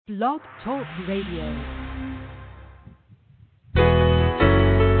Blog Talk Radio.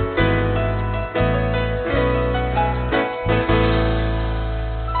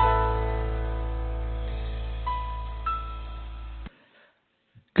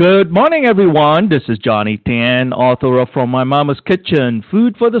 Good morning, everyone. This is Johnny Tan, author of From My Mama's Kitchen,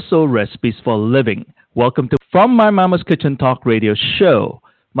 Food for the Soul Recipes for Living. Welcome to From My Mama's Kitchen Talk Radio Show.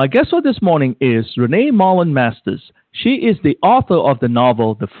 My guest for this morning is Renee Mollan-Masters. She is the author of the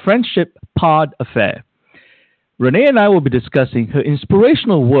novel, The Friendship Pod Affair. Renee and I will be discussing her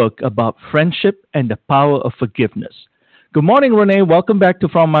inspirational work about friendship and the power of forgiveness. Good morning, Renee. Welcome back to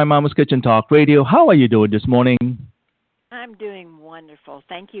From My Mama's Kitchen Talk Radio. How are you doing this morning? I'm doing wonderful.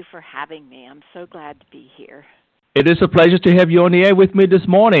 Thank you for having me. I'm so glad to be here. It is a pleasure to have you on the air with me this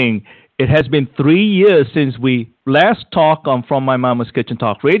morning. It has been 3 years since we last talked on From My Mama's Kitchen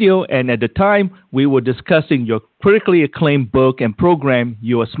Talk Radio, and at the time, we were discussing your critically acclaimed book and program,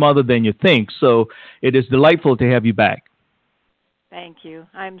 You Are Smarter Than You Think. So it is delightful to have you back. Thank you.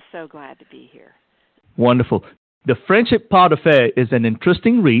 I'm so glad to be here. Wonderful. The Friendship Pod Affair is an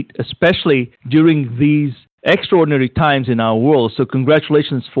interesting read, especially during these extraordinary times in our world. So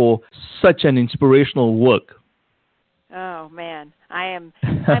congratulations for such an inspirational work. Oh, man. I'm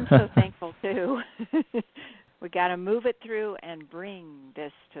so thankful, too. We got to move it through and bring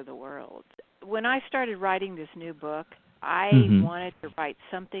this to the world. When I started writing this new book, I wanted to write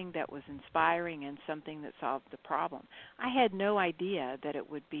something that was inspiring and something that solved the problem. I had no idea that it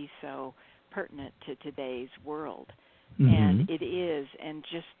would be so pertinent to today's world. And it is, and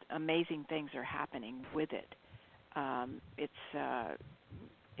just amazing things are happening with it.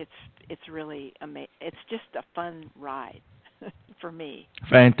 It's really amazing. It's just a fun ride for me.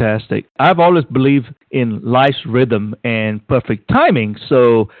 Fantastic. I've always believed in life's rhythm and perfect timing.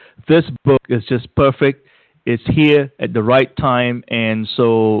 So this book is just perfect. It's here at the right time, and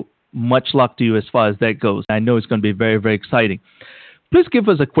so much luck to you as far as that goes. I know it's going to be very, very exciting. Please give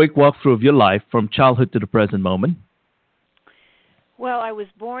us a quick walkthrough of your life from childhood to the present moment. Well, I was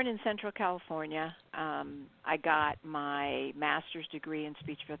born in Central California. I got my master's degree in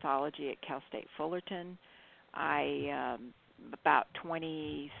speech pathology at Cal State Fullerton. About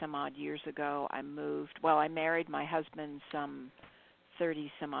 20-some-odd years ago, I married my husband some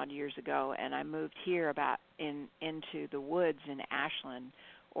 30-some-odd years ago, and I moved here into the woods in Ashland,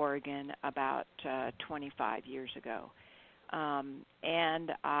 Oregon, about 25 years ago.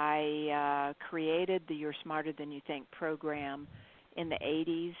 And I created the You're Smarter Than You Think program in the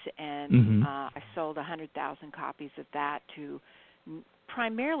 80s, and I sold 100,000 copies of that to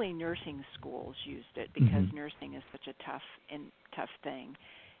primarily nursing schools used it because nursing is such a tough thing.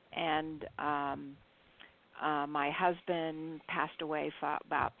 And my husband passed away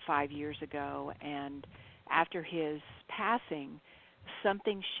about 5 years ago, and after his passing,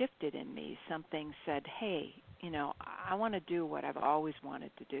 something shifted in me. Something said, hey, I want to do what I've always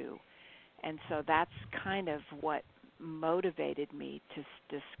wanted to do. And so that's kind of what motivated me to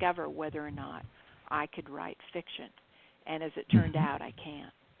discover whether or not I could write fiction. And as it turned out, I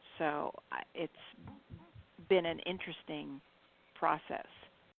can. So it's been an interesting process.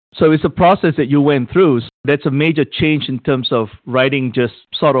 So it's a process that you went through. That's a major change in terms of writing just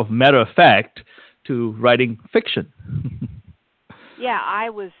sort of matter of fact to writing fiction. Yeah, I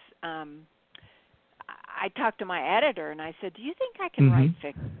talked to my editor, and I said, do you think I can write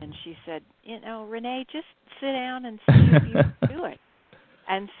fiction? And she said, Renee, just sit down and see if you can do it.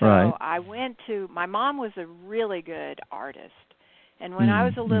 And so I went to, my mom was a really good artist. And when I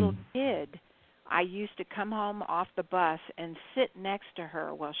was a little kid, I used to come home off the bus and sit next to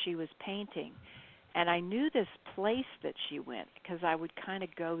her while she was painting. And I knew this place that she went because I would kind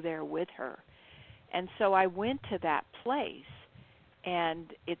of go there with her. And so I went to that place.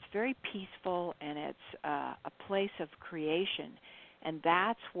 And it's very peaceful, and it's a place of creation, and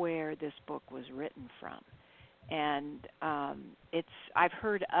that's where this book was written from. And I've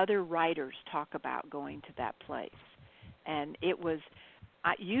heard other writers talk about going to that place, and it was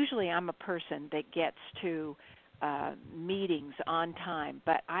usually I'm a person that gets to meetings on time,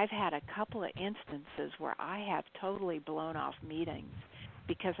 but I've had a couple of instances where I have totally blown off meetings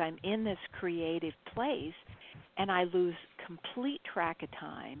because I'm in this creative place. And I lose complete track of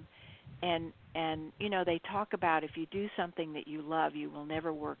time. And they talk about if you do something that you love, you will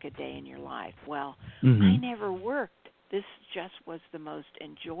never work a day in your life. Well, I never worked. This just was the most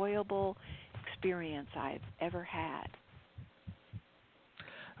enjoyable experience I've ever had.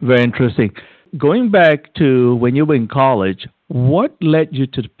 Very interesting. Going back to when you were in college, what led you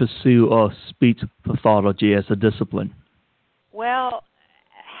to the pursuit of speech pathology as a discipline? Well,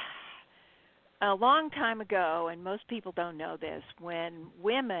 a long time ago, and most people don't know this, when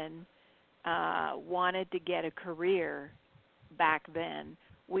women wanted to get a career back then,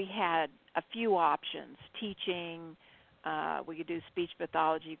 we had a few options: teaching, we could do speech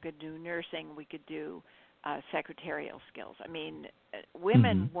pathology, we could do nursing, we could do secretarial skills. I mean,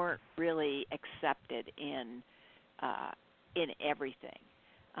 women weren't really accepted in everything.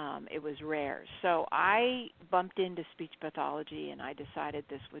 It was rare. So I bumped into speech pathology, and I decided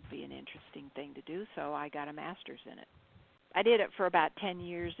this would be an interesting thing to do, so I got a master's in it. I did it for about 10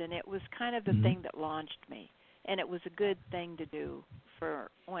 years, and it was kind of the thing that launched me, and it was a good thing to do for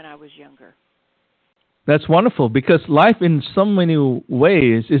when I was younger. That's wonderful, because life in so many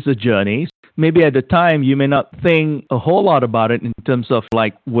ways is a journey. Maybe at the time you may not think a whole lot about it in terms of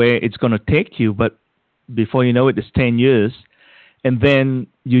like where it's going to take you, but before you know it, it's 10 years. And then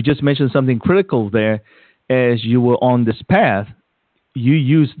you just mentioned something critical there. As you were on this path, you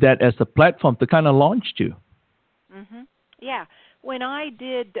used that as a platform to kind of launch you. Yeah. When I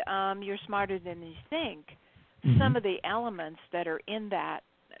did You're Smarter Than You Think, some of the elements that are in that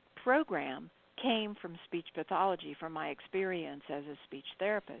program came from speech pathology, from my experience as a speech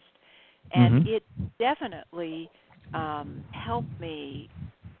therapist. And it definitely helped me.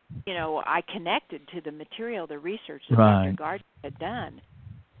 You know, I connected to the material, the research that Dr. Gardner had done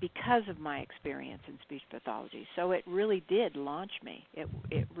because of my experience in speech pathology. So it really did launch me.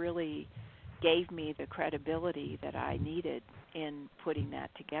 It really gave me the credibility that I needed in putting that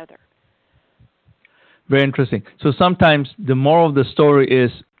together. Very interesting. So sometimes the moral of the story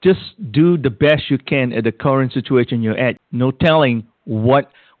is just do the best you can at the current situation you're at. No telling what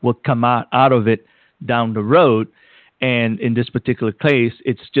will come out of it down the road. And in this particular case,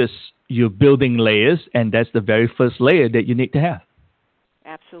 it's just you're building layers, and that's the very first layer that you need to have.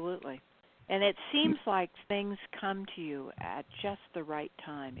 Absolutely. And it seems like things come to you at just the right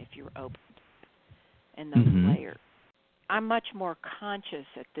time if you're open in those layers. I'm much more conscious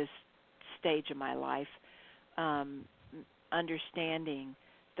at this stage of my life, understanding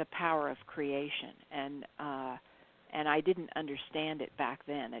the power of creation. And I didn't understand it back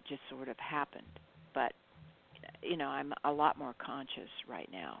then. It just sort of happened. But you know, I'm a lot more conscious right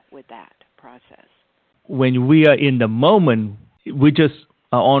now with that process. When we are in the moment, we just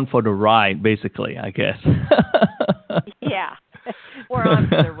are on for the ride, basically, I guess. Yeah, we're on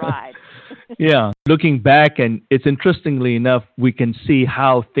for the ride. Yeah, looking back, and it's interestingly enough, we can see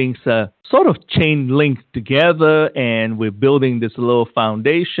how things are sort of chain linked together, and we're building this little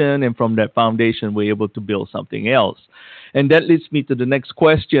foundation, and from that foundation, we're able to build something else. And that leads me to the next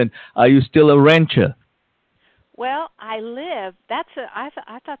question. Are you still a rancher? Well, I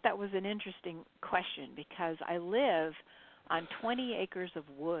thought that was an interesting question, because I live on 20 acres of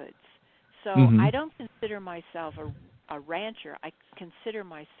woods. So I don't consider myself a rancher. I consider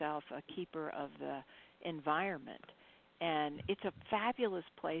myself a keeper of the environment. And it's a fabulous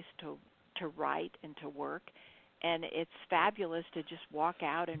place to write and to work. And it's fabulous to just walk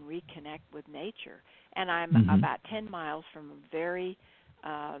out and reconnect with nature. And I'm about 10 miles from a very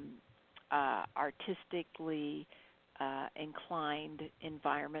artistically inclined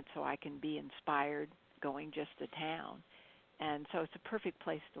environment, so I can be inspired going just to town. And so it's a perfect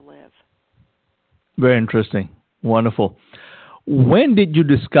place to live. Very interesting. Wonderful. When did you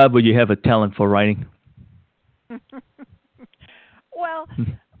discover you have a talent for writing? Well,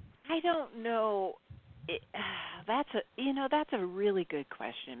 I don't know. That's a really good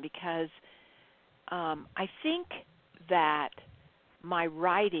question, because I think that my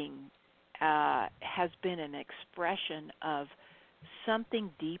writing has been an expression of something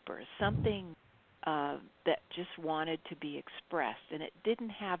deeper, something that just wanted to be expressed, and it didn't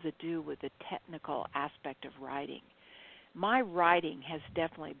have to do with the technical aspect of writing. My writing has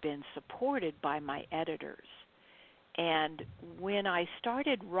definitely been supported by my editors, and when I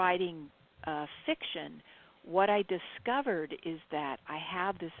started writing fiction, what I discovered is that I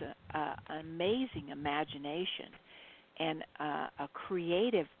have this amazing imagination and a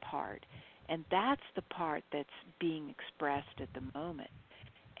creative part, and that's the part that's being expressed at the moment.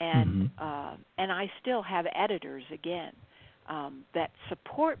 And I still have editors, again, that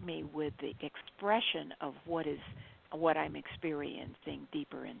support me with the expression of what I'm experiencing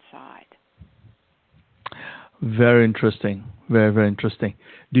deeper inside. Very interesting. Very, very interesting.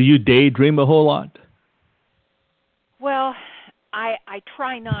 Do you daydream a whole lot? Well, I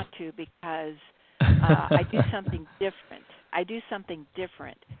try not to, because I do something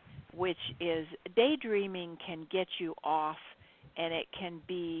different. Which is, daydreaming can get you off, and it can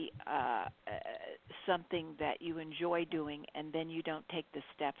be something that you enjoy doing, and then you don't take the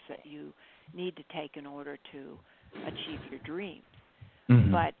steps that you need to take in order to achieve your dreams.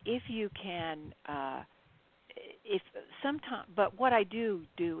 But if you can, but what I do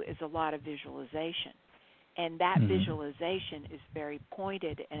is a lot of visualization. And that visualization is very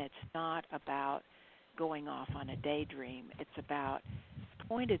pointed, and it's not about going off on a daydream. It's about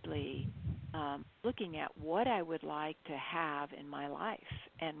pointedly looking at what I would like to have in my life,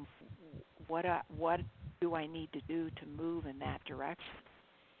 and what do I need to do to move in that direction?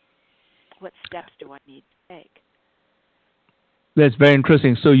 What steps do I need to take? That's very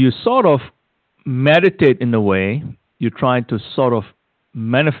interesting. So you sort of meditate in a way. You're trying to sort of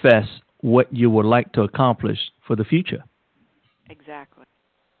manifest what you would like to accomplish for the future. Exactly.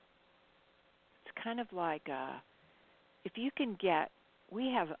 It's kind of like if you can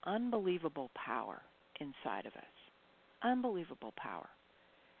we have unbelievable power inside of us. Unbelievable power.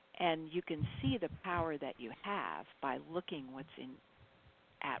 And you can see the power that you have by looking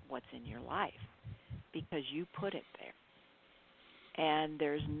at what's in your life, because you put it there. And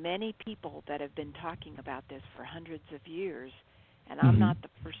there's many people that have been talking about this for hundreds of years, and I'm not the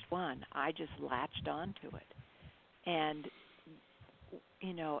first one. I just latched onto it. And,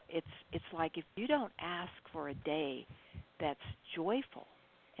 it's like if you don't ask for a day that's joyful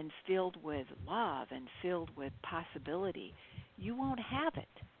and filled with love and filled with possibility, you won't have it.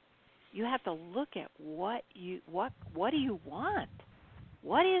 You have to look at what do you want?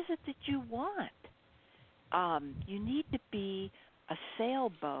 What is it that you want? You need to be a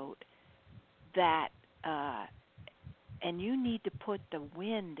sailboat and you need to put the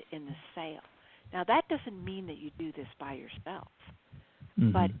wind in the sail. Now, that doesn't mean that you do this by yourself,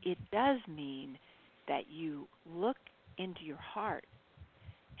 but it does mean that you look into your heart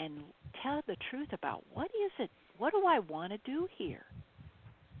and tell the truth about what do I want to do here?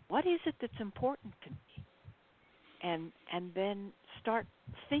 What is it that's important to me? And then start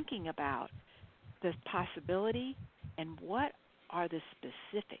thinking about the possibility and what are the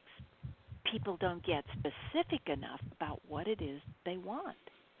specifics. People don't get specific enough about what it is they want.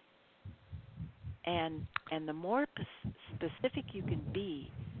 And the more specific you can be,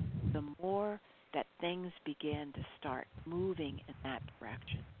 the more that things begin to start moving in that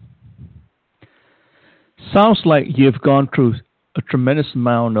direction. Sounds like you've gone through a tremendous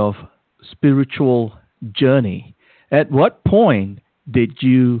amount of spiritual journey. At what point did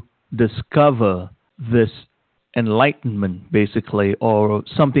you discover this enlightenment, basically, or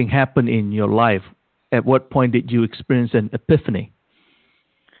something happened in your life? At what point did you experience an epiphany?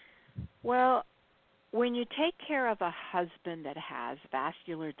 Well, when you take care of a husband that has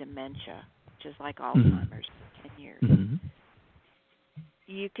vascular dementia, which is like Alzheimer's for 10 years,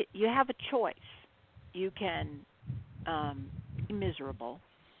 you have a choice. You can be miserable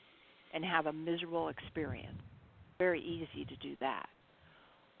and have a miserable experience. Very easy to do that.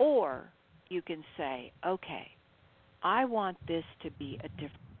 Or you can say, okay, I want this to be a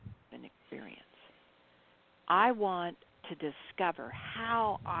different experience. I want to discover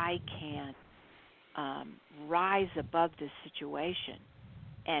how I can rise above this situation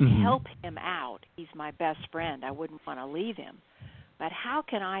and help him out. He's my best friend. I wouldn't want to leave him. But how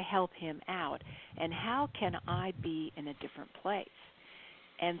can I help him out? And how can I be in a different place?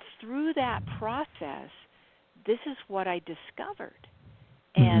 And through that process, this is what I discovered.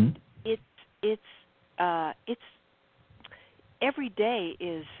 And it's every day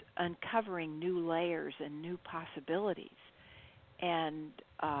is uncovering new layers and new possibilities. And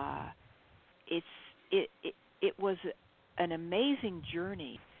it was an amazing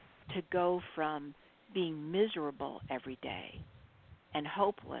journey to go from being miserable every day and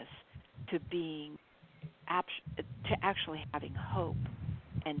hopeless to being to actually having hope,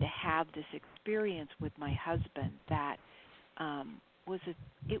 and to have this experience with my husband that was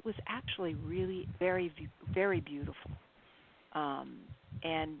actually really very, very beautiful.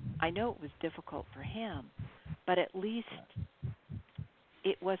 And I know it was difficult for him, but at least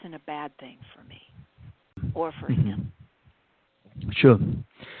it wasn't a bad thing for me or for him. Sure.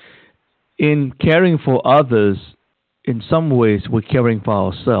 In caring for others, in some ways, we're caring for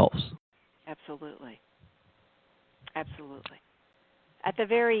ourselves. Absolutely. Absolutely. At the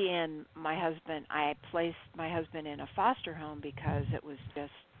very end, I placed my husband in a foster home because it was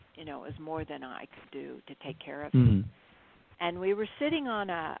just, it was more than I could do to take care of him. And we were sitting on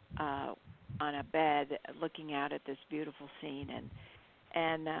a bed looking out at this beautiful scene,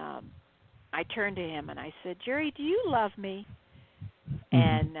 and I turned to him and I said, "Jerry, do you love me?"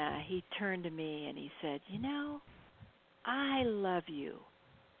 And he turned to me and he said, "I love you,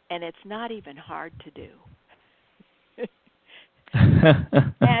 and it's not even hard to do."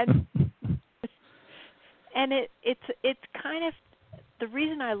 and it's kind of the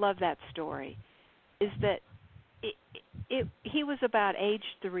reason I love that story is that he was about age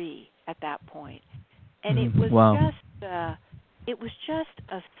 3 at that point, and it was Wow.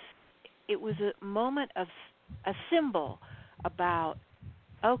 it was a moment of a symbol about,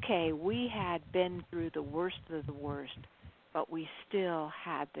 okay, we had been through the worst of the worst, but we still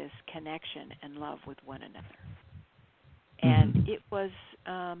had this connection and love with one another. And it was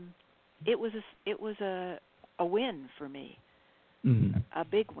a win for me, a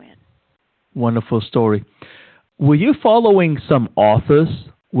big win. Wonderful story. Were you following some authors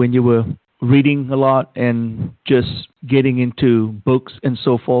when you were reading a lot and just getting into books and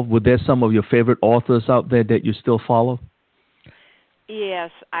so forth? Were there some of your favorite authors out there that you still follow? Yes,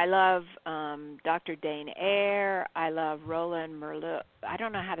 I love Dr. Dane Eyre. I love Roland Merlot. I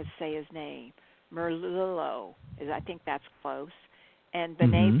don't know how to say his name. Merlot, I think that's close. And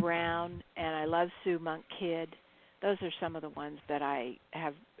Brené Brown, and I love Sue Monk Kidd. Those are some of the ones that I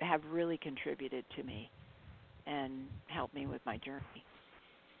have really contributed to me and helped me with my journey.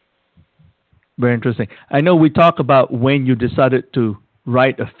 Very interesting. I know we talk about when you decided to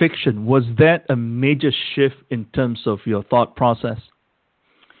write a fiction. Was that a major shift in terms of your thought process?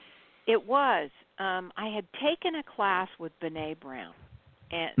 It was. I had taken a class with Brené Brown,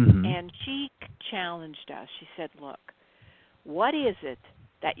 and she challenged us. She said, look, what is it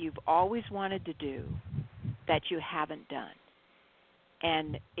that you've always wanted to do that you haven't done?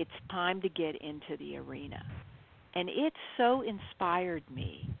 And it's time to get into the arena. And it so inspired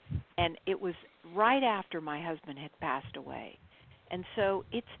me. And it was right after my husband had passed away. And so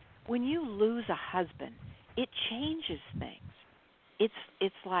it's when you lose a husband, it changes things.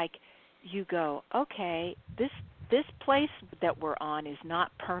 It's like you go, okay, this place that we're on is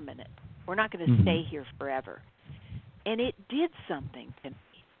not permanent. We're not going to stay here forever. And it did something to me.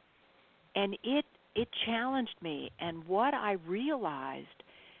 And it challenged me. And what I realized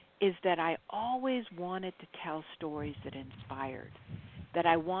is that I always wanted to tell stories that inspired, that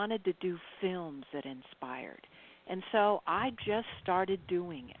I wanted to do films that inspired. And so I just started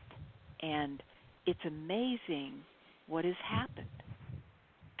doing it. And it's amazing what has happened.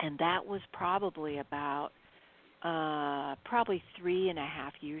 And that was probably about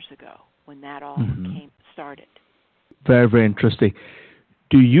 3.5 years ago when that all started. Very, very interesting.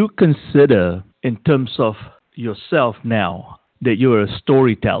 Do you consider, in terms of yourself now, that you're a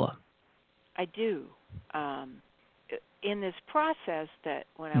storyteller? I do. In this process that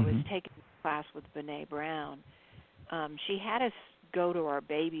when I was taking the class with Brené Brown, she had us go to our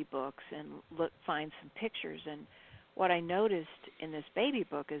baby books and find some pictures. And what I noticed in this baby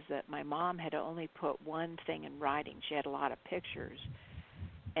book is that my mom had only put one thing in writing. She had a lot of pictures.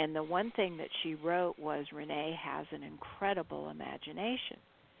 And the one thing that she wrote was, Renee has an incredible imagination.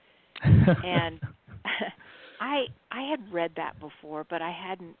 And I had read that before, but I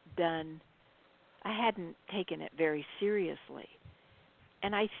hadn't taken it very seriously.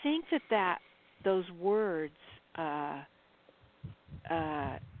 And I think that those words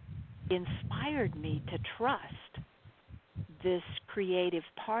inspired me to trust this creative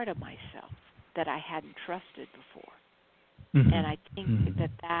part of myself that I hadn't trusted before. And I think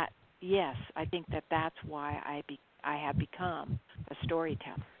I think that's why I have become a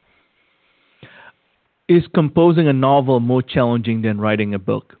storyteller. Is composing a novel more challenging than writing a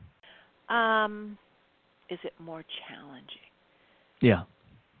book? Is it more challenging? Yeah.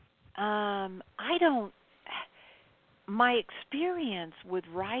 My experience with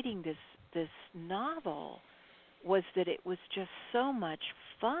writing this novel was that it was just so much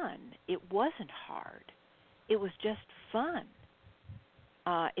fun. It wasn't hard. It was just fun.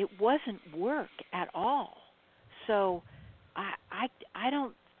 It wasn't work at all. So I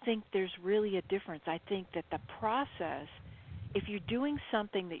don't think there's really a difference. I think that the process, if you're doing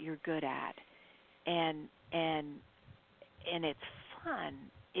something that you're good at and it's fun,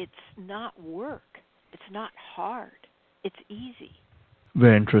 it's not work. It's not hard. It's easy.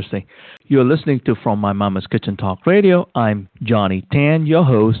 Very interesting. You're listening to From My Mama's Kitchen Talk Radio. I'm Johnny Tan, your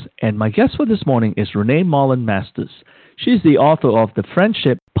host, and my guest for this morning is Renee Mollan-Masters. She's the author of The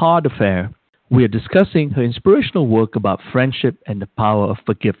Friendship Part Affair. We are discussing her inspirational work about friendship and the power of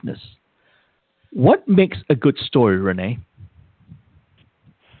forgiveness. What makes a good story, Renee?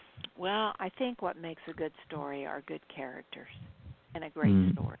 Well, I think what makes a good story are good characters and a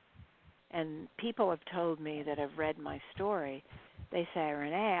great story. And people have told me that have read my story, they say,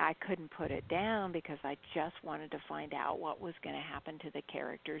 Renee, I couldn't put it down because I just wanted to find out what was going to happen to the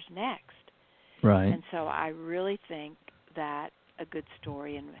characters next. Right. And so I really think that a good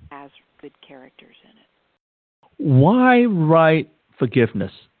story has good characters in it. Why write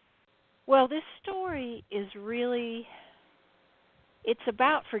forgiveness? Well, this story is really, it's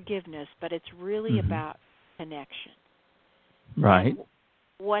about forgiveness, but it's really about connection. Right. And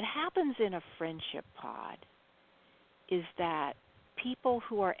what happens in a friendship pod is that people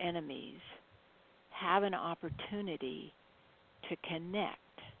who are enemies have an opportunity to connect.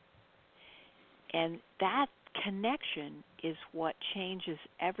 And that connection is what changes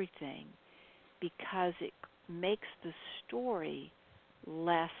everything because it makes the story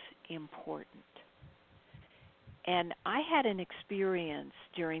less important. And I had an experience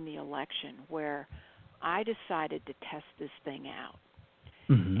during the election where I decided to test this thing out.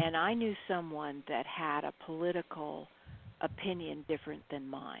 Mm-hmm. And I knew someone that had a political opinion different than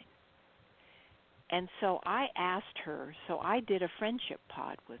mine. And so I asked her, so I did a friendship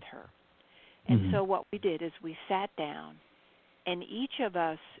pod with her. And Mm-hmm. so what we did is we sat down and each of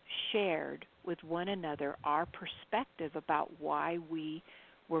us shared with one another our perspective about why we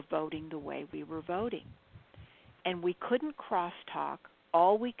were voting the way we were voting. And we couldn't crosstalk.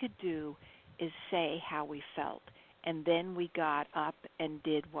 All we could do is say how we felt. And then we got up and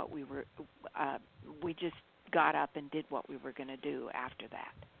did what we were, we just got up and did what we were going to do after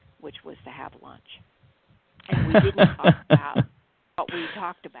that, which was to have lunch. And we didn't talk about what we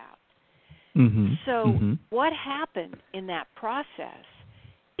talked about. Mm-hmm. So Mm-hmm. what happened in that process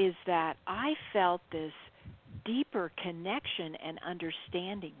is that I felt this deeper connection and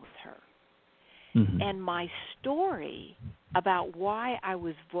understanding with her. Mm-hmm. And my story about why I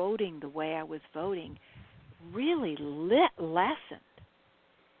was voting the way I was voting really lessened.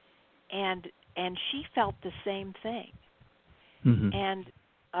 And she felt the same thing. Mm-hmm.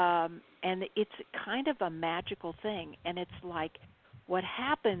 And it's kind of a magical thing. And it's like what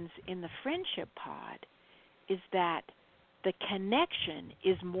happens in the friendship pod is that the connection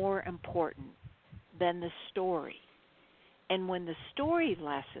is more important than the story. And when the story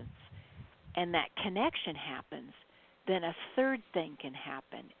lessens and that connection happens, then a third thing can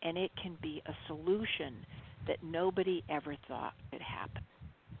happen, and it can be a solution that nobody ever thought could happen.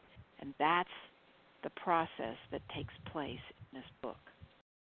 And that's the process that takes place in this book.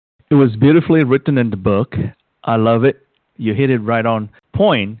 It was beautifully written in the book. I love it. You hit it right on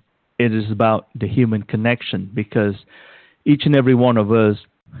point. It is about the human connection because each and every one of us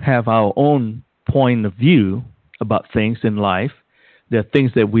have our own point of view about things in life. There are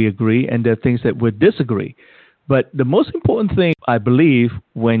things that we agree and there are things that we disagree. But the most important thing, I believe,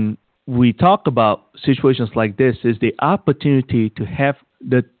 when we talk about situations like this is the opportunity to have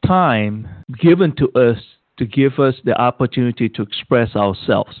the time given to us to give us the opportunity to express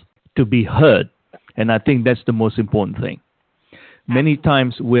ourselves, to be heard. And I think that's the most important thing. Many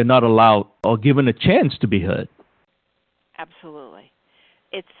times we're not allowed or given a chance to be heard. Absolutely.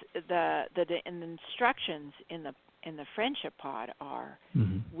 It's the instructions in the friendship pod are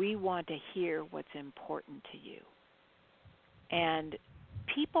we want to hear what's important to you. And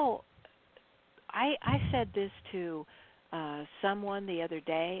people, I said this to someone the other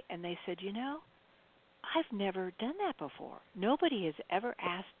day, and they said, you know, I've never done that before. Nobody has ever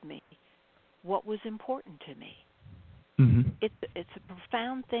asked me what was important to me. Mm-hmm. It's a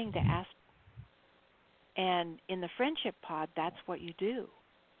profound thing to ask. And in the friendship pod, that's what you do.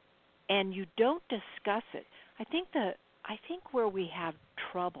 And you don't discuss it. I think where we have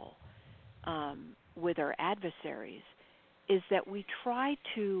trouble with our adversaries is that we try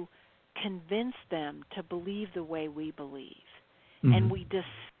to convince them to believe the way we believe. Mm-hmm. And we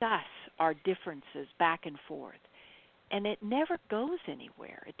discuss our differences back and forth. And it never goes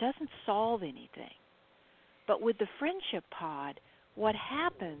anywhere. It doesn't solve anything. But with the friendship pod, what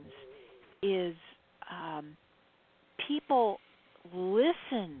happens is people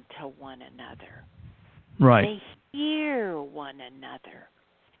listen to one another. Right. They hear one another.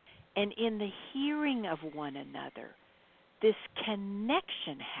 And in the hearing of one another, this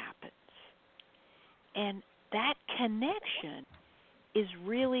connection happens. And that connection is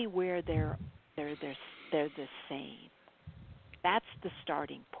really where they're the same. That's the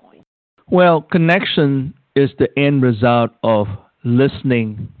starting point. Well, connection is the end result of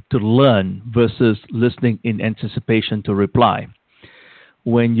listening to learn versus listening in anticipation to reply.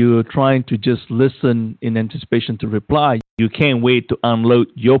 When you're trying to just listen in anticipation to reply, you can't wait to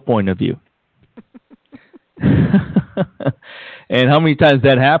unload your point of view. And how many times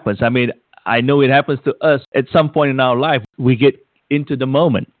that happens? I mean, I know it happens to us at some point in our life. We get into the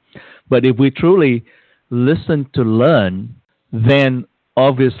moment. But if we truly listen to learn, then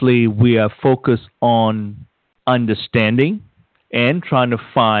obviously we are focused on understanding and trying to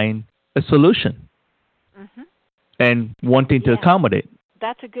find a solution and wanting to accommodate.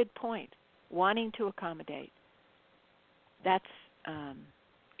 That's a good point. Wanting to accommodate. That's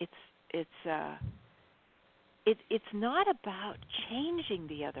it's not about changing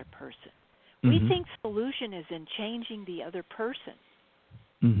the other person. We think solution is in changing the other person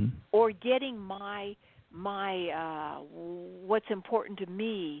or getting my what's important to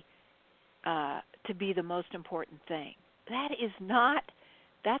me to be the most important thing.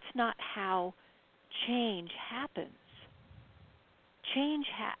 That's not how change happens. Change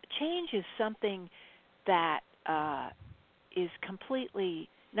is something that is completely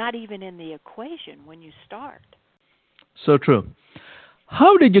not even in the equation when you start. So true.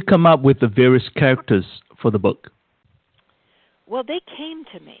 How did you come up with the various characters for the book? Well, they came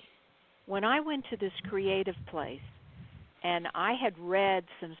to me when I went to this creative place, and I had read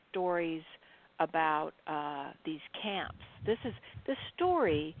some stories about these camps. This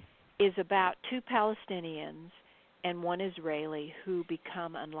story is about two Palestinians and one Israeli who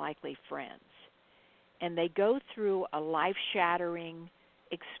become unlikely friends. And they go through a life-shattering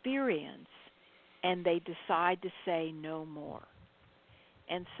experience, and they decide to say no more.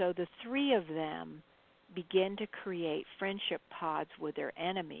 And so the three of them begin to create friendship pods with their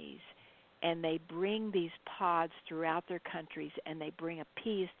enemies, and they bring these pods throughout their countries, and they bring a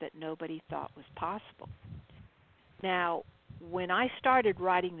peace that nobody thought was possible. Now, when I started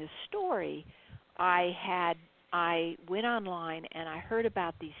writing this story, I went online and I heard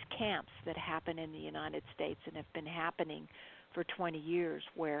about these camps that happen in the United States and have been happening for 20 years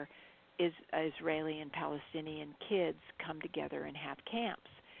where Israeli and Palestinian kids come together and have camps.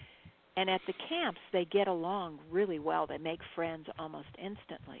 And at the camps, they get along really well. They make friends almost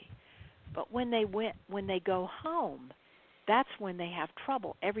instantly. But when they go home, that's when they have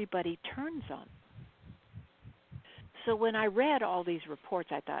trouble. Everybody turns on them. So when I read all these reports,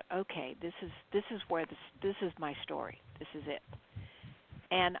 I thought, okay, this is my story. This is it.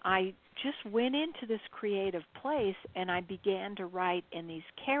 And I just went into this creative place, and I began to write in these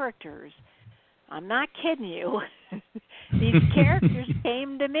characters. I'm not kidding you. These characters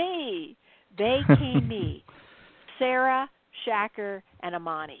came to me. They came to me. Sarah, Shaker, and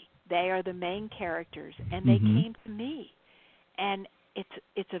Amani. They are the main characters, and they came to me. And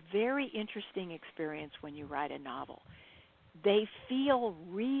it's a very interesting experience when you write a novel. They feel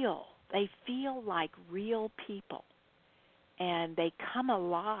real. They feel like real people, and they come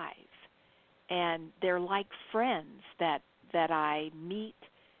alive, and they're like friends that I meet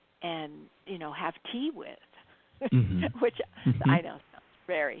and have tea with, which I know sounds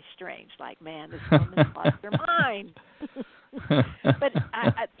very strange. Like, man, this woman's lost her mind, but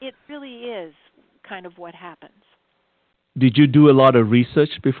it really is kind of what happens. Did you do a lot of research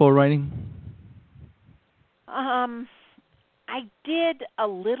before writing? I did a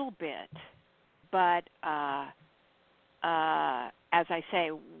little bit, but as I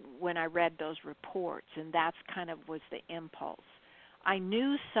say, when I read those reports, and that's kind of was the impulse. I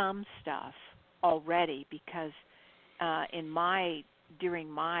knew some stuff already because during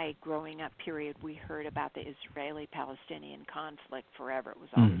my growing up period, we heard about the Israeli-Palestinian conflict forever. It was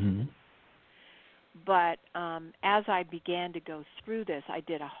always But as I began to go through this, I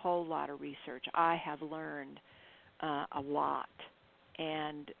did a whole lot of research. I have learned a lot,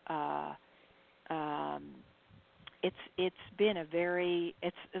 and it's been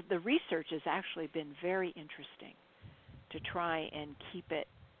the research has actually been very interesting to try and keep it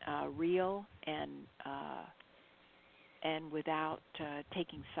real and without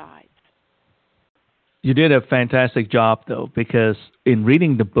taking sides. You did a fantastic job, though, because in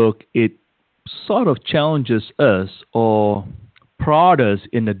reading the book, it sort of challenges us or prod us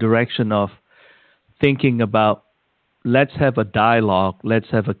in the direction of thinking about, let's have a dialogue, let's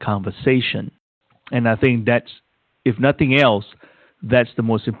have a conversation. And I think that's, if nothing else, that's the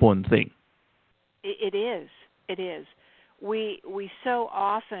most important thing. It is. It is. We so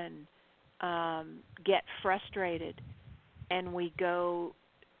often get frustrated and we go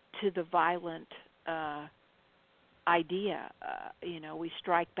to the violent idea. We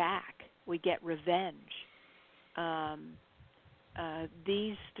strike back. We get revenge.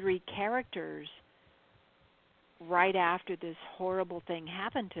 These three characters, right after this horrible thing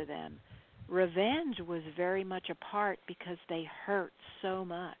happened to them, revenge was very much a part because they hurt so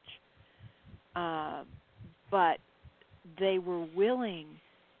much. But they were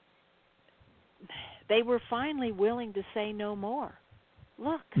finally willing to say no more.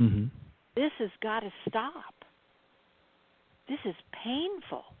 Look, this has got to stop. This is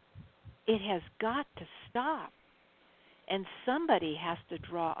painful. It has got to stop. And somebody has to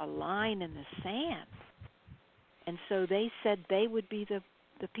draw a line in the sand. And so they said they would be the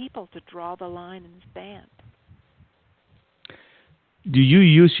people to draw the line in the sand. Do you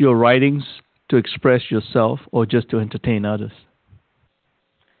use your writings to express yourself or just to entertain others?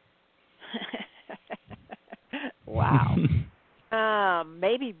 Wow.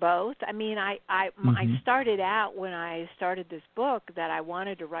 Maybe both. I mean, I started out when I started this book that I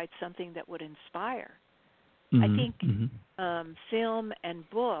wanted to write something that would inspire. I think film and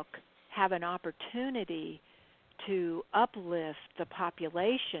book have an opportunity to uplift the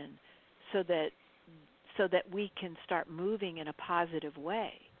population so that we can start moving in a positive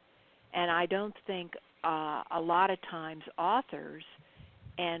way. And I don't think a lot of times authors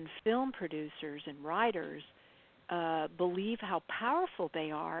and film producers and writers believe how powerful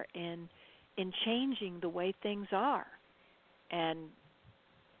they are in changing the way things are. And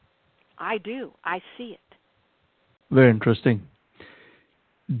I do. I see it. Very interesting.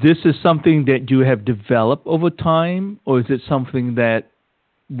 This is something that you have developed over time, or is it something that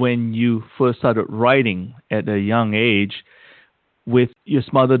when you first started writing at a young age, with You're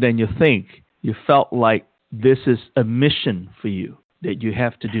Smarter Than You Think, you felt like this is a mission for you, that you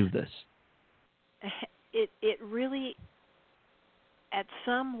have to do this? It really, at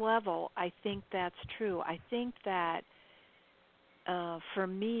some level, I think that's true. I think that for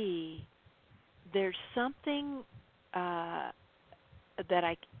me, there's something that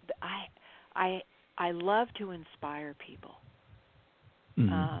I love to inspire people.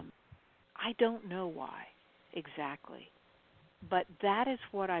 I don't know why exactly, but that is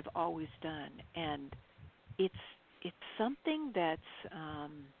what I've always done, and it's something that's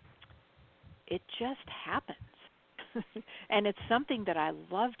it just happens, and it's something that I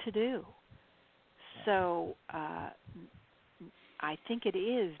love to do. So I think it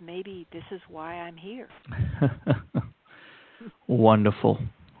is. Maybe this is why I'm here. Wonderful,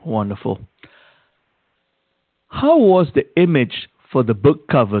 wonderful. How was the image for the book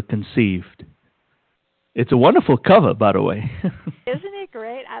cover conceived? It's a wonderful cover, by the way. Isn't it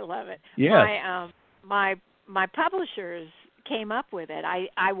great? I love it. Yeah. My publishers came up with it.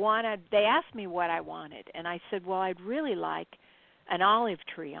 They asked me what I wanted, and I said, well, I'd really like an olive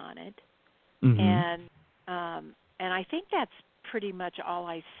tree on it. And I think that's pretty much all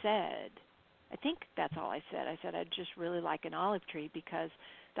I said. I think that's all I said. I said I'd just really like an olive tree because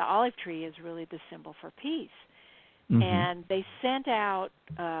the olive tree is really the symbol for peace. And they sent out,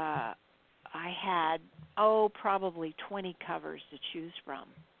 I had, probably 20 covers to choose from.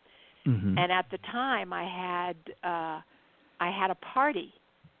 And at the time, I had a party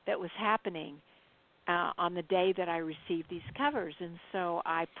that was happening on the day that I received these covers. And so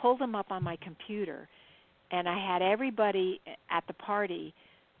I pulled them up on my computer, and I had everybody at the party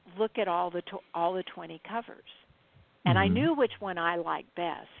look at all the 20 covers. And I knew which one I liked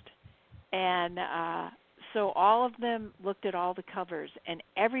best. And so all of them looked at all the covers, and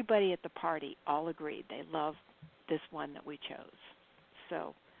everybody at the party all agreed they loved this one that we chose.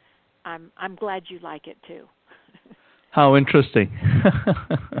 So I'm glad you like it too. How interesting.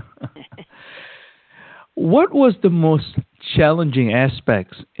 What was the most challenging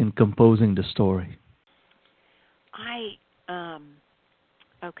aspects in composing the story?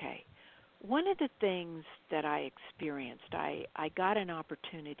 Okay. One of the things that I experienced, I got an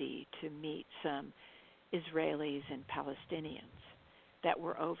opportunity to meet some Israelis and Palestinians that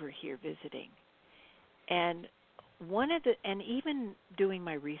were over here visiting. And even doing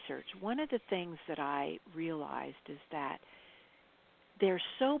my research, one of the things that I realized is that they're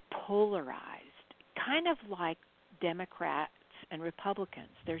so polarized, kind of like Democrats and Republicans.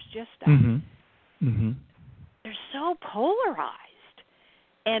 There's just that. They're so polarized.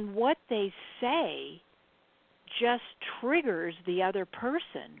 And what they say just triggers the other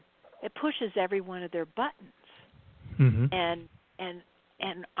person. It pushes every one of their buttons. And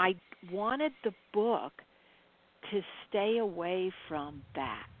I wanted the book to stay away from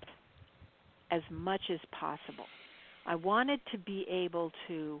that as much as possible. I wanted to be able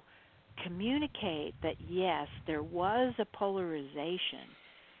to communicate that, yes, there was a polarization,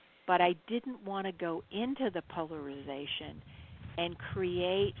 but I didn't want to go into the polarization and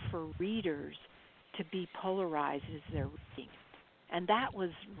create for readers to be polarized as they're reading it. And that was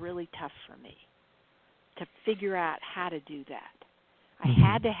really tough for me, to figure out how to do that. I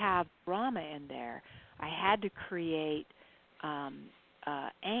had to have drama in there. I had to create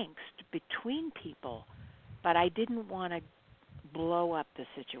angst between people, but I didn't want to blow up the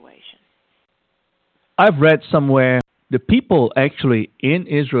situation. I've read somewhere the people actually in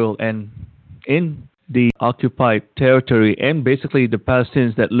Israel and in the occupied territory, and basically the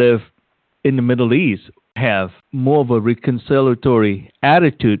Palestinians that live in the Middle East, have more of a reconciliatory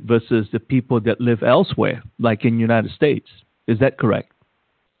attitude versus the people that live elsewhere, like in the United States. Is that correct?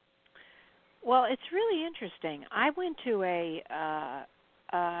 Well, it's really interesting. I went to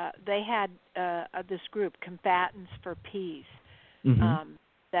they had this group, Combatants for Peace,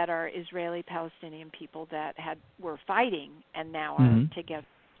 that are Israeli-Palestinian people that were fighting and now are together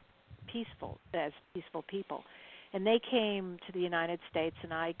as peaceful people. And they came to the United States,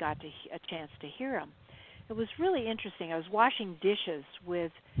 and I got a chance to hear them. It was really interesting. I was washing dishes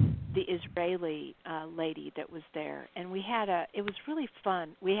with the Israeli lady that was there, and it was really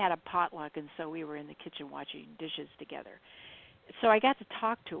fun. We had a potluck, and so we were in the kitchen washing dishes together. So I got to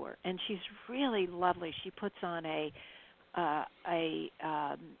talk to her, and she's really lovely. She puts on a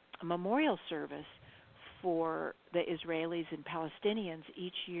memorial service for the Israelis and Palestinians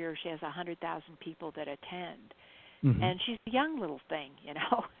each year. She has 100,000 people that attend, and she's a young little thing,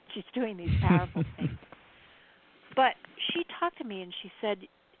 She's doing these powerful things. But she talked to me, and she said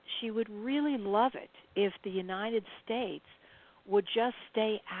she would really love it if the United States would just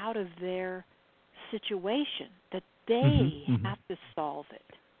stay out of their situation, that they have to solve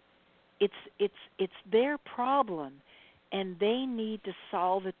it. It's their problem, and they need to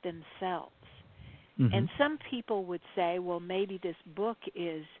solve it themselves. And some people would say, well, maybe this book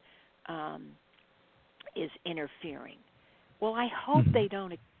is interfering. Well, I hope they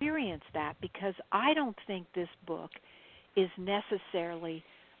don't experience that, because I don't think this book is necessarily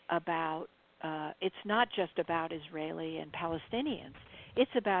about, it's not just about Israeli and Palestinians.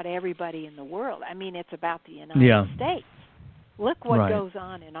 It's about everybody in the world. I mean, it's about the United States. Look what goes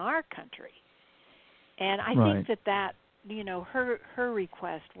on in our country. And I think that her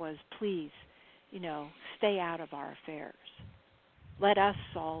request was, please, stay out of our affairs. Let us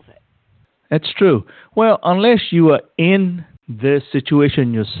solve it. That's true. Well, unless you are in the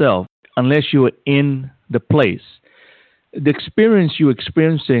situation yourself, unless you are in the place, the experience you're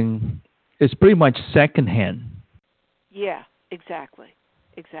experiencing is pretty much secondhand. Yeah, exactly.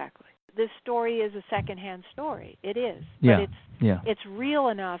 This story is a secondhand story. It is. But it's real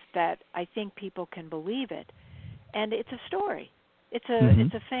enough that I think people can believe it. And it's a story. It's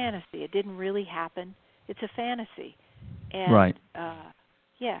a fantasy. It didn't really happen. It's a fantasy. And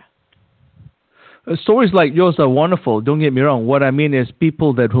stories like yours are wonderful. Don't get me wrong. What I mean is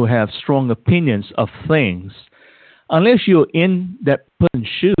people who have strong opinions of things, unless you're in that person's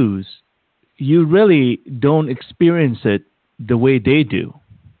shoes, you really don't experience it the way they do.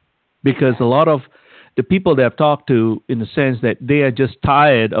 Because a lot of the people that I've talked to, in the sense that they are just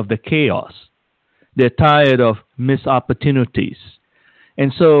tired of the chaos. They're tired of missed opportunities.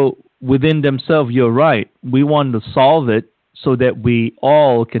 And so within themselves, you're right. We want to solve it so that we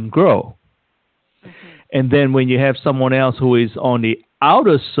all can grow. And then when you have someone else who is on the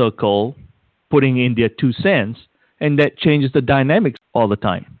outer circle putting in their 2 cents, and that changes the dynamics all the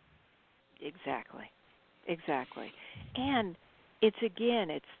time. Exactly. And it's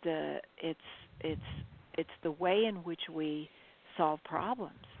the way in which we solve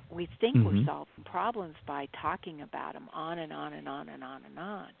problems. We think we're solving problems by talking about them on and on and on and on and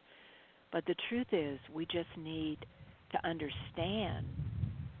on. But the truth is, we just need to understand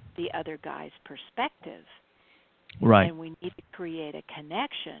the other guy's perspective. Right. And we need to create a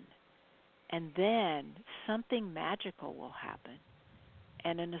connection, and then something magical will happen,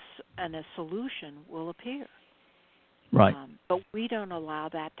 and a solution will appear. Right. But we don't allow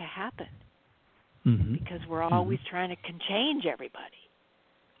that to happen because we're always trying to change everybody.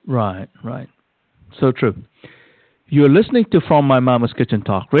 Right. So true. You're listening to From My Mama's Kitchen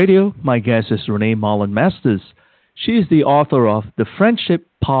Talk Radio. My guest is Renee Mollan-Masters. She is the author of The Friendship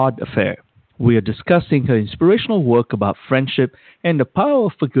Pod Affair. We are discussing her inspirational work about friendship and the power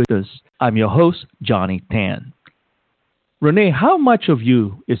of forgiveness. I'm your host, Johnny Tan. Renee, how much of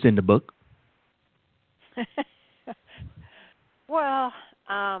you is in the book? Well,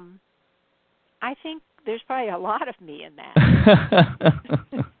 I think there's probably a lot of me in that.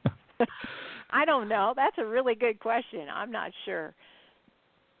 I don't know. That's a really good question. I'm not sure.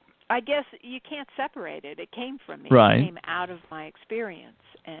 I guess you can't separate it. It came from me. Right. It came out of my experience.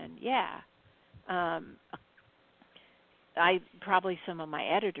 And, probably some of my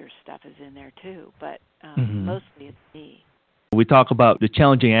editor's stuff is in there, too. But mostly it's me. We talk about the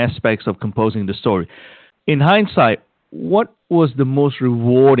challenging aspects of composing the story. In hindsight, what was the most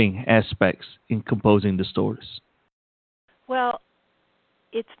rewarding aspects in composing the stories? Well,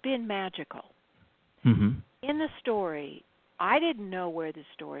 it's been magical. In the story, I didn't know where the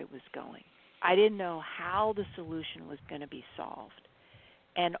story was going. I didn't know how the solution was going to be solved.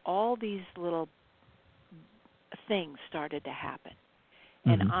 And all these little things started to happen.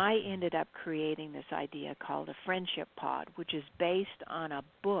 And I ended up creating this idea called a friendship pod, which is based on a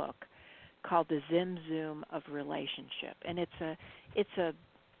book called The Zim Zoom of Relationship. And it's a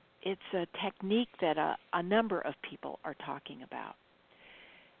technique that a number of people are talking about.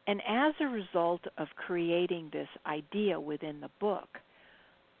 And as a result of creating this idea within the book,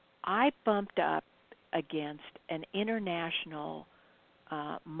 I bumped up against an international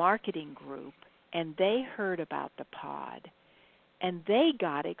marketing group, and they heard about the pod, and they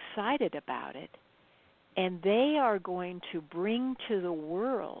got excited about it, and they are going to bring to the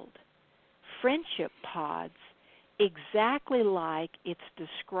world friendship pods exactly like it's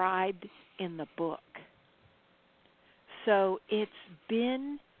described in the book. So it's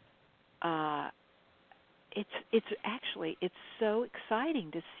been, it's so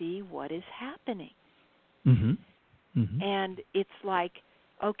exciting to see what is happening. Mm-hmm. Mm-hmm. And it's like,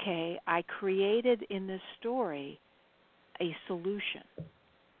 okay, I created in this story a solution.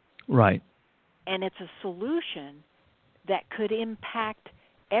 Right. And it's a solution that could impact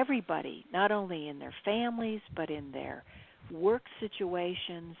everybody, not only in their families, but in their work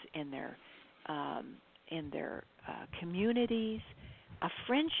situations, in their communities. A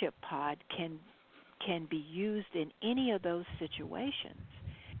friendship pod can be used in any of those situations.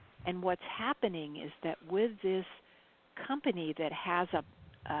 And what's happening is that with this company that has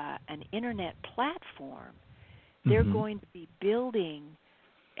an internet platform, they're Mm-hmm. going to be building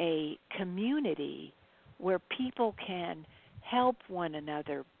a community where people can help one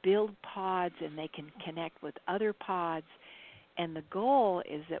another build pods, and they can connect with other pods. And the goal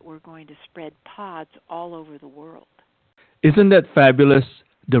is that we're going to spread pods all over the world. Isn't that fabulous,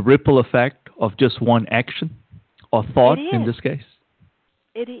 the ripple effect of just one action or thought in this case?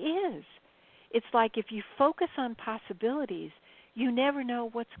 It is. It's like if you focus on possibilities, you never know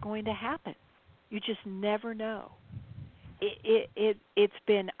what's going to happen. You just never know. It's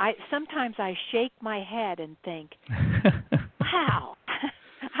been, sometimes I shake my head and think, wow,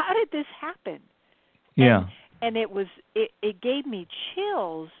 how did this happen? Yeah. And it gave me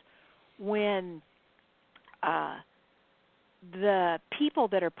chills when the people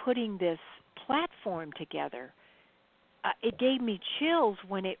that are putting this platform together, it gave me chills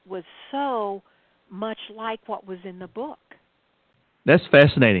when it was so much like what was in the book. That's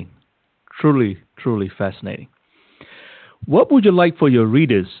fascinating. Truly, truly fascinating. What would you like for your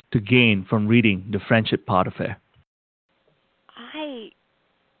readers to gain from reading The Friendship Pod Affair?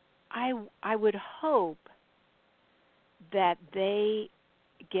 I would hope that they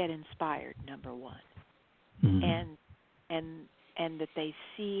get inspired, number one, Mm-hmm. and that they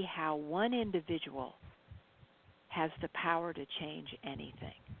see how one individual has the power to change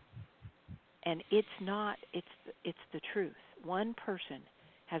anything. And it's the truth. One person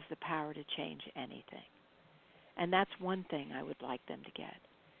has the power to change anything. And that's one thing I would like them to get.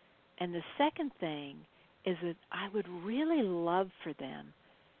 And the second thing is that I would really love for them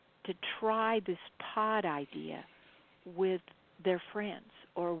to try this pod idea with their friends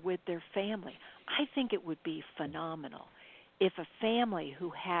or with their family. I think it would be phenomenal if a family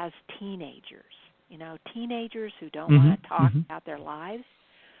who has teenagers, teenagers who don't Mm-hmm. want to talk Mm-hmm. about their lives,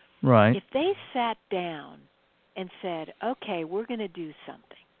 Right. if they sat down and said, okay, we're going to do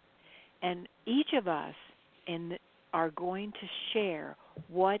something, and each of us are going to share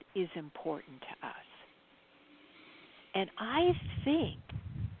what is important to us. And I think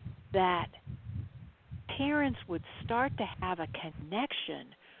that parents would start to have a connection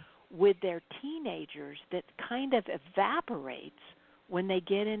with their teenagers that kind of evaporates when they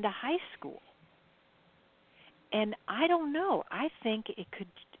get into high school. And I don't know. I think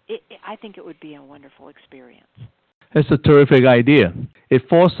I think it would be a wonderful experience. It's a terrific idea. It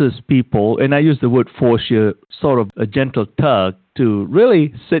forces people, and I use the word force here, sort of a gentle tug, to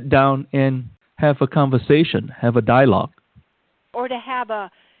really sit down and have a conversation, have a dialogue. Or to have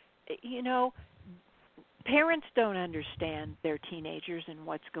parents don't understand their teenagers and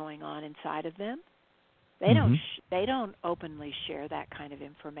what's going on inside of them. They Mm-hmm. they don't openly share that kind of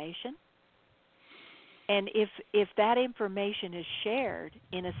information. And if that information is shared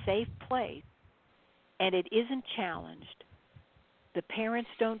in a safe place and it isn't challenged, the parents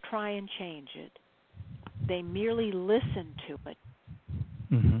don't try and change it. They merely listen to it.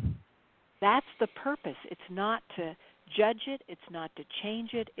 Mm-hmm. That's the purpose. It's not to judge it. It's not to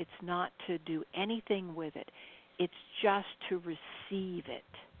change it. It's not to do anything with it. It's just to receive it.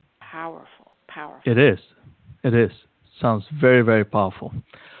 Powerful, powerful. It is. It is. Sounds very, very powerful.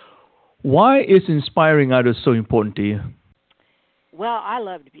 Why is inspiring others so important to you? Well, I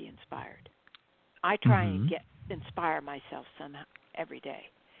love to be inspired. I try Mm-hmm. and inspire myself somehow every day.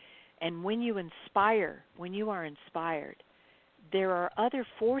 And when you are inspired, there are other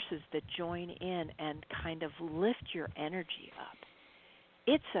forces that join in and kind of lift your energy up.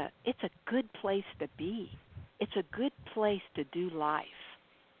 It's a good place to be. It's a good place to do life.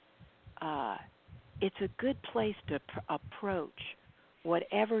 It's a good place to approach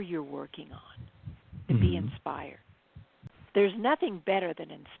whatever you're working on, to be Mm-hmm. inspired. there's nothing better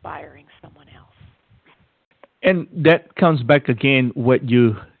than inspiring someone else. And that comes back again, what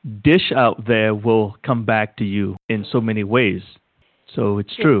you dish out there will come back to you in so many ways. So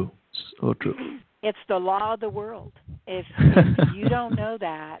it's true. So true. It's the law of the world. If you don't know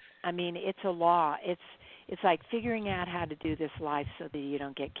that, I mean, it's a law. It's like figuring out how to do this life so that you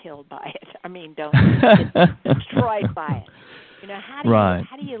don't get killed by it. I mean, don't get destroyed by it. You know, how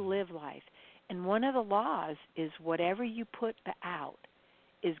do you live life? And one of the laws is whatever you put out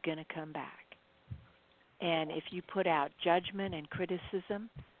is going to come back. And if you put out judgment and criticism,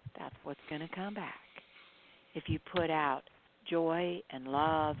 that's what's going to come back. If you put out joy and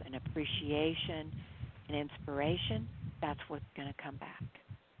love and appreciation and inspiration, that's what's going to come back.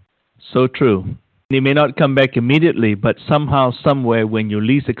 So true. It may not come back immediately, but somehow, somewhere, when you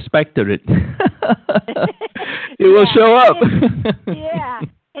least expected it, it will show up.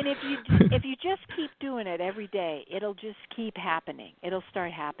 And if you just keep doing it every day, it'll just keep happening. It'll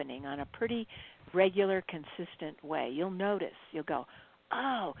start happening on a pretty regular, consistent way. You'll notice. You'll go,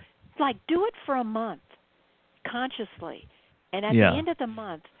 oh, like do it for a month consciously. And at the end of the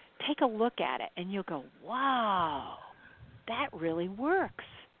month, take a look at it, and you'll go, wow, that really works.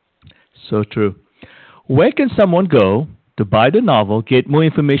 So true. Where can someone go to buy the novel, get more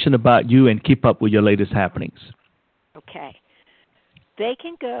information about you, and keep up with your latest happenings? Okay. They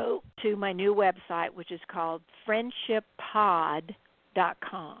can go to my new website, which is called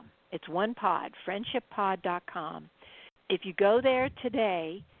friendshippod.com. It's one pod, friendshippod.com. If you go there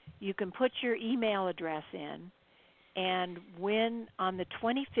today, you can put your email address in, and when on the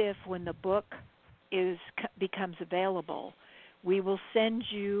 25th, when the book becomes available, we will send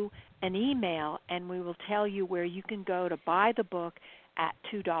you an email, and we will tell you where you can go to buy the book at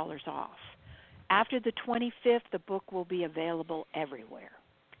 $2 off. After the 25th, the book will be available everywhere.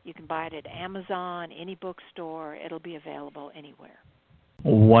 You can buy it at Amazon, any bookstore. It'll be available anywhere.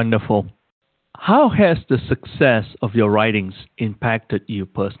 Wonderful. How has the success of your writings impacted you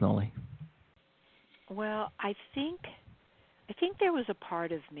personally? Well, I think there was a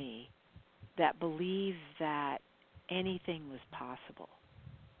part of me that believed that anything was possible,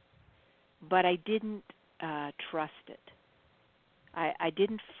 but I didn't trust it. I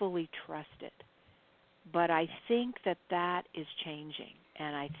didn't fully trust it, but I think that is changing,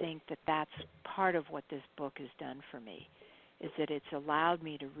 and I think that that's part of what this book has done for me, is that it's allowed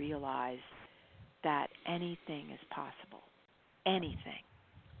me to realize that anything is possible. Anything.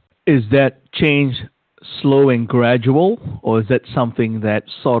 Is that change slow and gradual, or is that something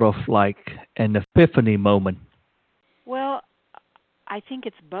that's sort of like an epiphany moment? Well, I think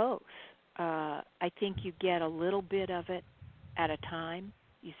it's both. I think you get a little bit of it at a time.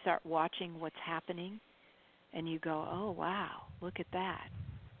 You start watching what's happening, and you go, oh, wow, look at that.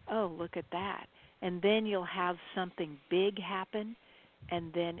 Oh, look at that. And then you'll have something big happen,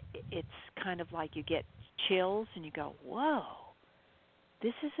 and then it's kind of like you get chills, and you go, whoa,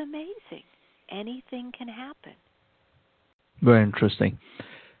 this is amazing. Anything can happen. Very interesting.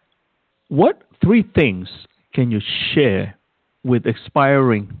 What 3 things can you share with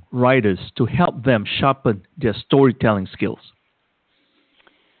aspiring writers to help them sharpen their storytelling skills?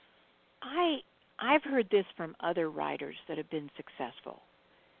 I've heard this from other writers that have been successful.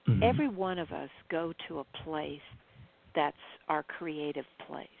 Mm-hmm. Every one of us go to a place that's our creative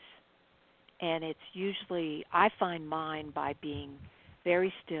place. And it's usually, I find mine by being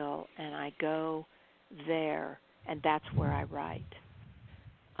very still, and I go there, and that's where I write.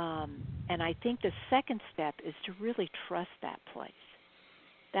 And I think the second step is to really trust that place.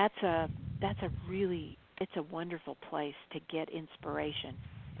 It's a wonderful place to get inspiration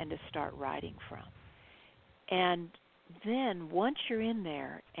and to start writing from. And then once you're in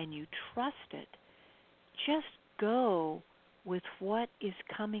there and you trust it, just go with what is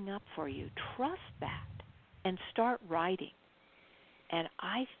coming up for you. Trust that and start writing. And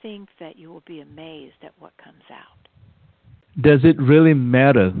I think that you will be amazed at what comes out. Does it really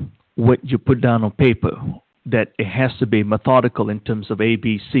matter what you put down on paper, that it has to be methodical in terms of A,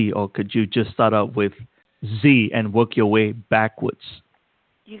 B, C, or could you just start out with Z and work your way backwards?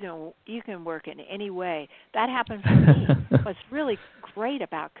 You can work in any way. That happened for me. What's really great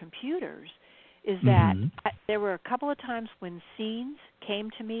about computers is that there were a couple of times when scenes came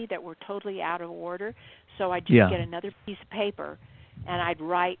to me that were totally out of order, so I'd just get another piece of paper and I'd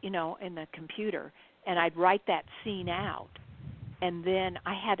write, in the computer, and I'd write that scene out. And then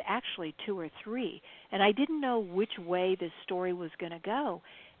I had actually 2 or 3, and I didn't know which way this story was going to go.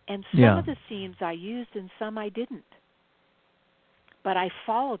 And some of the scenes I used and some I didn't. But I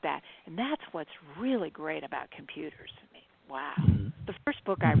followed that, and that's what's really great about computers. I mean, wow. The first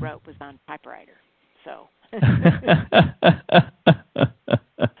book I wrote was on typewriter, so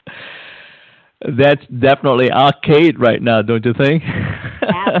That's definitely arcade right now, don't you think?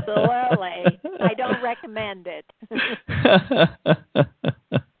 Absolutely. I don't recommend it.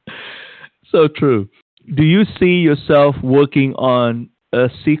 So true. Do you see yourself working on a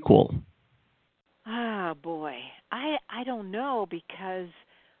sequel? Ah, boy. I don't know because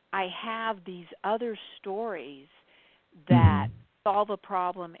I have these other stories Hmm. that solve a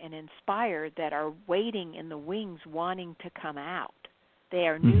problem and inspire that are waiting in the wings wanting to come out. They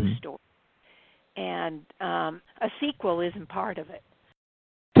are new Hmm. stories. And a sequel isn't part of it.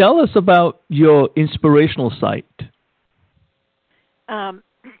 Tell us about your inspirational site. Um,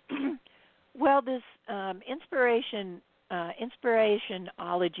 well, this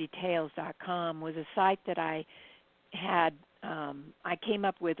inspirationologytales.com was a site that I had I came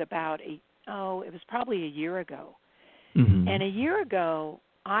up with about it was probably a year ago. Hmm. And a year ago,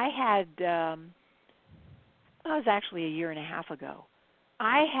 I had well, it was actually a year and a half ago.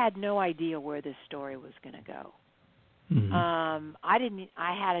 I had no idea where this story was going to go. Hmm. I didn't.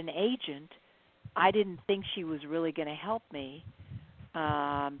 I had an agent. I didn't think she was really going to help me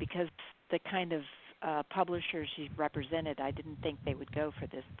because the kind of publisher she represented, I didn't think they would go for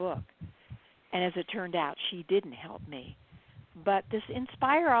this book. And as it turned out, she didn't help me. But this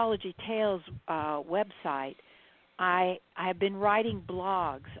Inspireology Tales website, I've been writing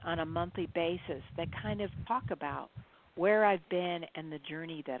blogs on a monthly basis that kind of talk about where I've been and the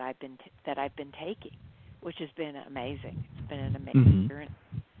journey that I've been taking, which has been amazing. It's been an amazing Hmm. journey.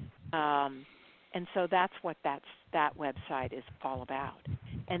 And so that's what that website is all about.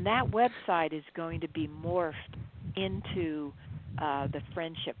 And that website is going to be morphed into the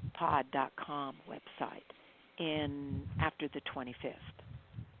friendshippod.com website after the 25th.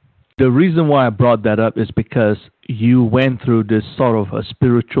 The reason why I brought that up is because you went through this sort of a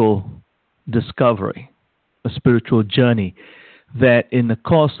spiritual discovery, a spiritual journey, that in the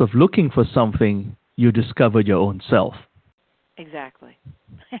course of looking for something, you discovered your own self. Exactly.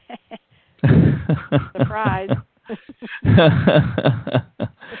 Surprise.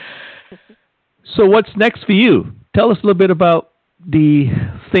 So, what's next for you? Tell us a little bit about the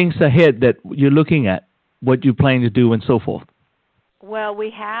things ahead that you're looking at, what you plan to do, and so forth. Well,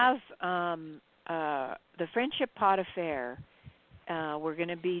 we have the Friendship Pod Affair. We're going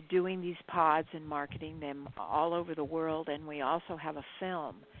to be doing these pods and marketing them all over the world, and we also have a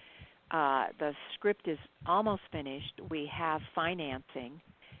film. The script is almost finished. We have financing,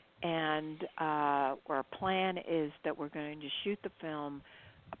 and our plan is that we're going to shoot the film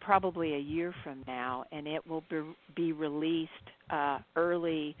probably a year from now, and it will be released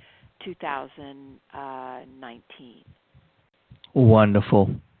early 2019. Wonderful.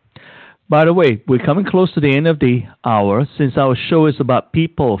 By the way, we're coming close to the end of the hour. Since our show is about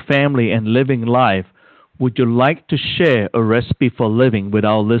people, family, and living life, would you like to share a recipe for living with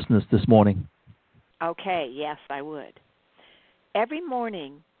our listeners this morning? Okay, yes, I would. Every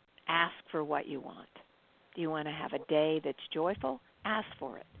morning, ask for what you want. Do you want to have a day that's joyful? Ask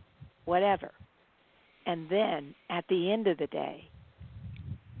for it, whatever. And then, at the end of the day,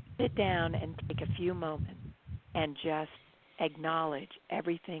 sit down and take a few moments and just acknowledge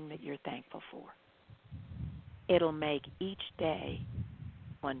everything that you're thankful for. It'll make each day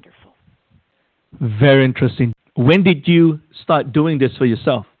wonderful. Very interesting. When did you start doing this for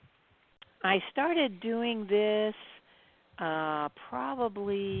yourself? I started doing this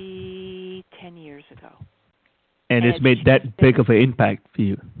probably 10 years ago. And And it's made that big of an impact for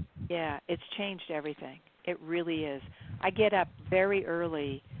you. yeah, it's changed everything. It really is. I get up very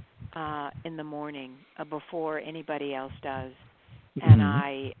early in the morning before anybody else does, and Hmm.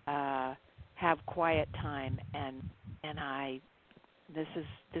 I have quiet time, and this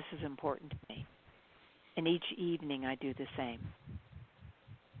is important to me. And each evening I do the same.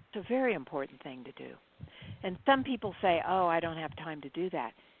 It's a very important thing to do. And some people say, "Oh, I don't have time to do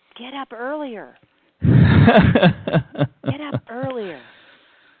that." Get up earlier. Get up earlier.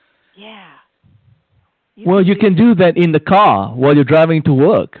 Yeah. Well, you can do that in the car while you're driving to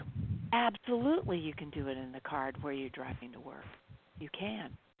work. Absolutely, you can do it in the car where you're driving to work. You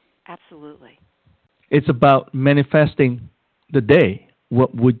can. Absolutely. It's about manifesting the day.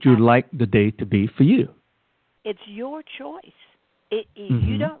 What would you like the day to be for you? It's your choice.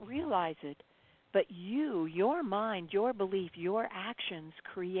 You Hmm. don't realize it, but your mind, your belief, your actions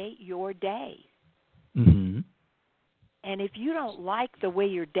create your day. Hmm. And if you don't like the way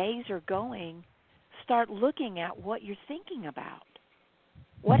your days are going, start looking at what you're thinking about.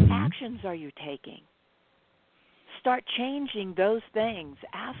 What Hmm. actions are you taking? Start changing those things.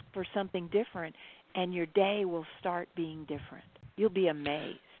 Ask for something different, and your day will start being different. You'll be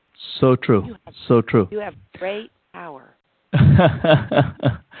amazed. So true. So true. You have great power.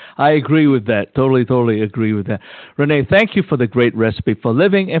 I agree with that. Totally agree with that. Renee, thank you for the great recipe for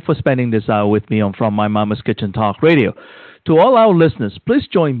living and for spending this hour with me on From My Mama's Kitchen Talk Radio. To all our listeners, please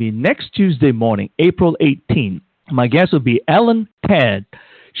join me next Tuesday morning, April 18th. My guest will be Ellen Tad.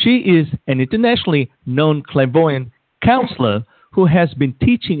 She is an internationally known clairvoyant counselor who has been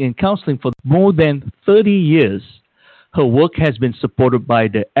teaching and counseling for more than 30 years. Her work has been supported by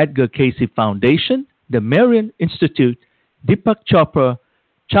the Edgar Cayce Foundation, the Marian Institute, Deepak Chopra,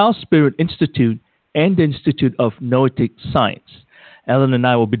 Child Spirit Institute, and the Institute of Noetic Science. Ellen and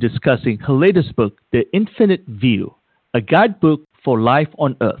I will be discussing her latest book, The Infinite View, a guidebook for life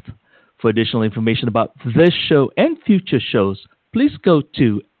on Earth. For additional information about this show and future shows, please go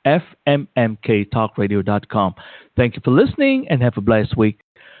to fmmktalkradio.com. Thank you for listening and have a blessed week.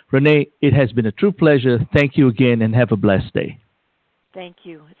 Renee, it has been a true pleasure. Thank you again and have a blessed day. Thank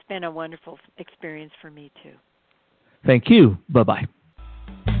you. It's been a wonderful experience for me, too. Thank you. Bye-bye.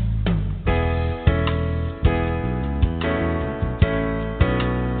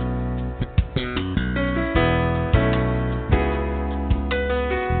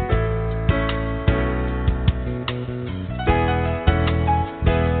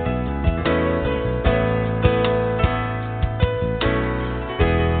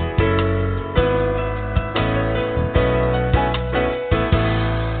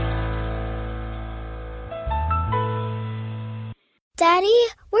 Daddy,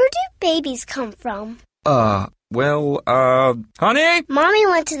 where do babies come from? Honey? Mommy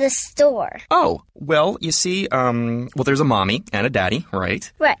went to the store. Oh, well, you see, there's a mommy and a daddy,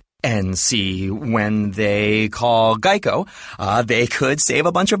 right? Right. And see, when they call Geico, they could save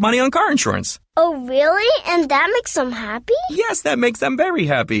a bunch of money on car insurance. Oh, really? And that makes them happy? Yes, that makes them very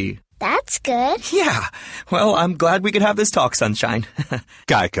happy. That's good. Yeah. Well, I'm glad we could have this talk, Sunshine.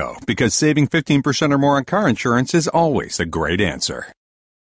 Geico, because saving 15% or more on car insurance is always a great answer.